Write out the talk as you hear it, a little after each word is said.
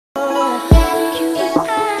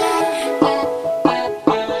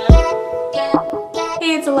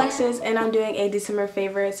Alexis, and I'm doing a December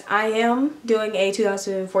favorites. I am doing a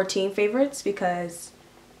 2014 favorites because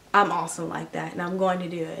I'm awesome like that and I'm going to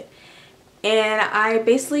do it. And I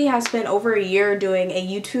basically have spent over a year doing a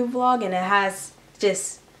YouTube vlog, and it has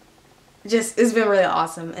just it's been really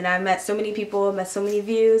awesome. And I met so many people, met so many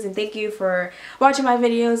views, and thank you for watching my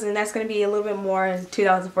videos. And that's going to be a little bit more in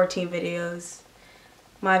 2014 videos.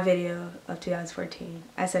 My video of 2014.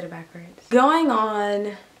 I said it backwards. Going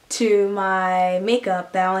on to my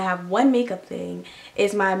makeup, that I only have one makeup thing,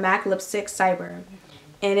 is my MAC lipstick Cyber.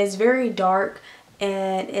 And it's very dark,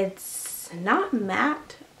 and it's not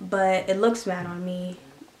matte, but it looks matte on me.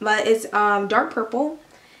 But it's dark purple,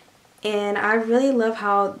 and I really love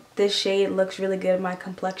how this shade looks really good in my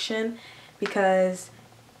complexion, because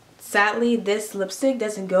sadly this lipstick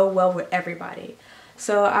doesn't go well with everybody.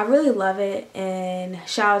 So I really love it, and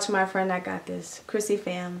shout out to my friend that got this, Chrissy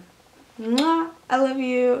fam. Mwah, I love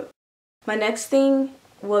you. My next thing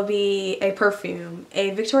will be a perfume, a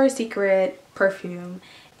Victoria's Secret perfume,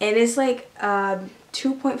 and it's like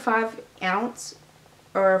 2.5 ounce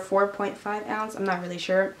or 4.5 ounce, I'm not really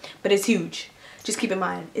sure, but it's huge. Just keep in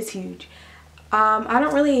mind, it's huge. I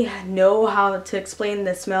don't really know how to explain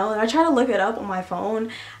the smell, and I try to look it up on my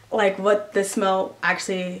phone, like what the smell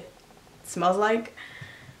actually smells like.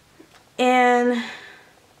 And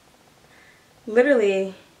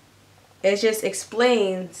literally it just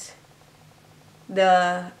explains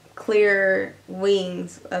the clear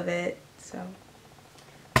wings of it. So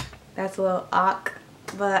that's a little awk,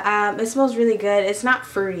 but it smells really good. It's not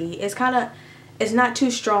fruity, it's not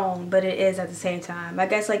too strong, but it is at the same time. I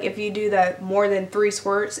guess like if you do that more than 3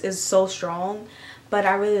 squirts, it's so strong, but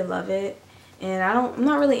I really love it. And I'm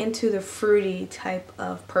not really into the fruity type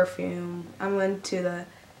of perfume. I'm into the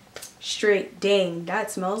straight, dang,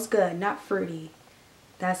 that smells good, not fruity.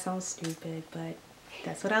 That sounds stupid, but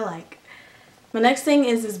that's what I like. My next thing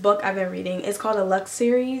is this book I've been reading. It's called the Lux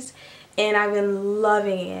series, and I've been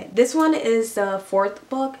loving it. This one is the 4th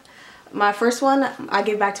book. My first one I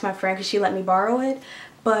gave back to my friend because she let me borrow it,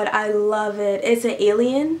 but I love it. It's an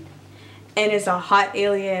alien, and it's a hot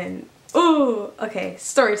alien. Ooh, okay,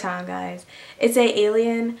 story time, guys. It's an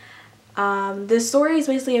alien. The story is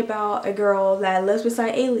basically about a girl that lives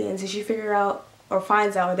beside aliens, and she figures out or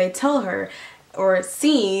finds out, or they tell her or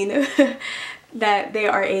seen that they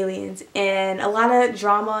are aliens. And a lot of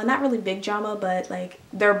drama, not really big drama, but like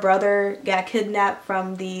their brother got kidnapped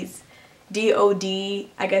from these DOD,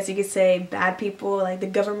 I guess you could say, bad people, like the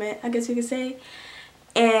government, I guess you could say.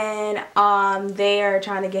 And they are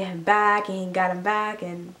trying to get him back, and he got him back,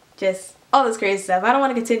 and just all this crazy stuff. I don't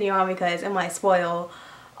want to continue on because it might spoil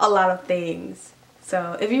a lot of things.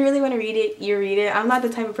 So if you really want to read it, you read it. I'm not the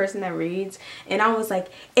type of person that reads, and I was like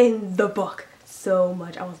in the book so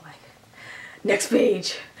much. I was like, next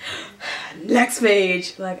page, next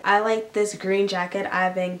page. Like, I like this green jacket.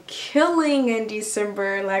 I've been killing in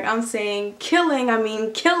December. Like, I'm saying killing, I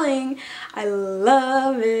mean killing. I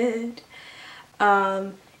love it.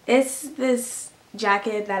 It's this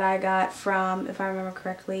jacket that I got from, if I remember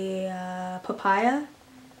correctly, Papaya.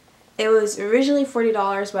 It was originally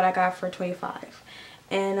 $40, but I got it for $25,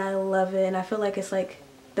 and I love it. And I feel like it's like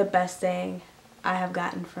the best thing I have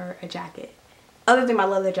gotten for a jacket, other than my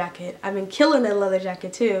leather jacket. I've been killing the leather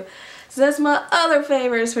jacket too, so that's my other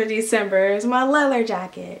favorites for December, is my leather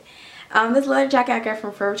jacket. This leather jacket I got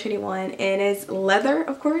from Forever 21, and it's leather,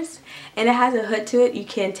 of course, and it has a hood to it you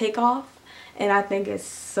can take off, and I think it's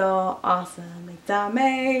so awesome. It's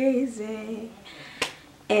amazing,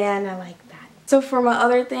 and I like that. So for my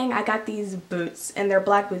other thing, I got these boots, and they're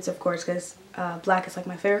black boots, of course, because black is like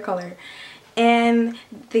my favorite color. And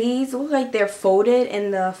these look like they're folded,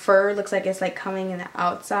 and the fur looks like it's like coming in the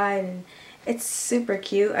outside, and it's super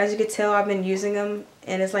cute. As you can tell, I've been using them,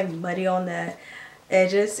 and it's like muddy on the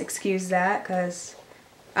edges. Excuse that, because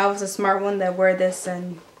I was a smart one that wore this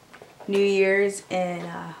on New Year's and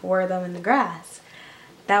wore them in the grass.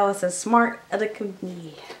 That was a smart look of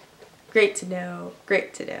me. Great to know,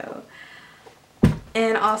 great to know.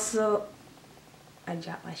 And also, I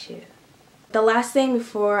dropped my shoe. The last thing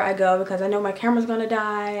before I go, because I know my camera's gonna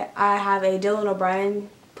die, I have a Dylan O'Brien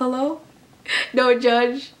pillow. Don't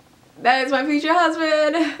judge. That is my future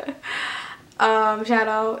husband. Shout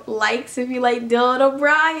out, likes if you like Dylan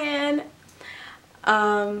O'Brien.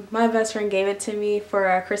 My best friend gave it to me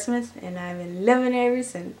for Christmas, and I've been loving it ever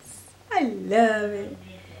since. I love it.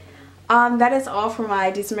 That is all for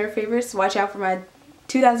my December favorites. Watch out for my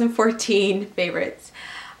 2014 favorites.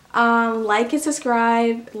 Like and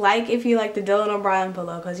subscribe. Like if you like the Dylan O'Brien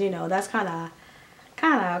pillow, because you know that's kind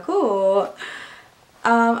of cool.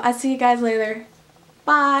 I'll see you guys later.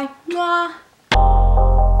 Bye. Mwah.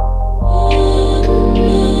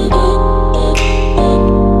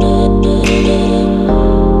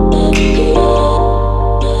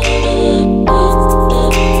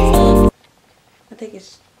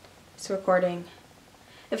 recording.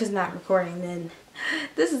 If it's not recording, then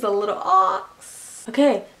this is a little ox.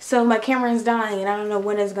 Okay, so my camera is dying and I don't know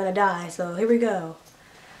when it's gonna die, so here we go.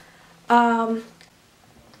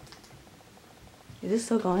 Is this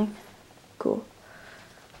still going? Cool.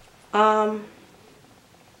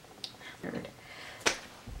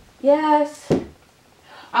 Yes.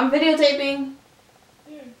 I'm videotaping.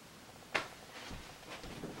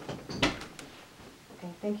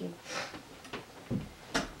 Okay, thank you.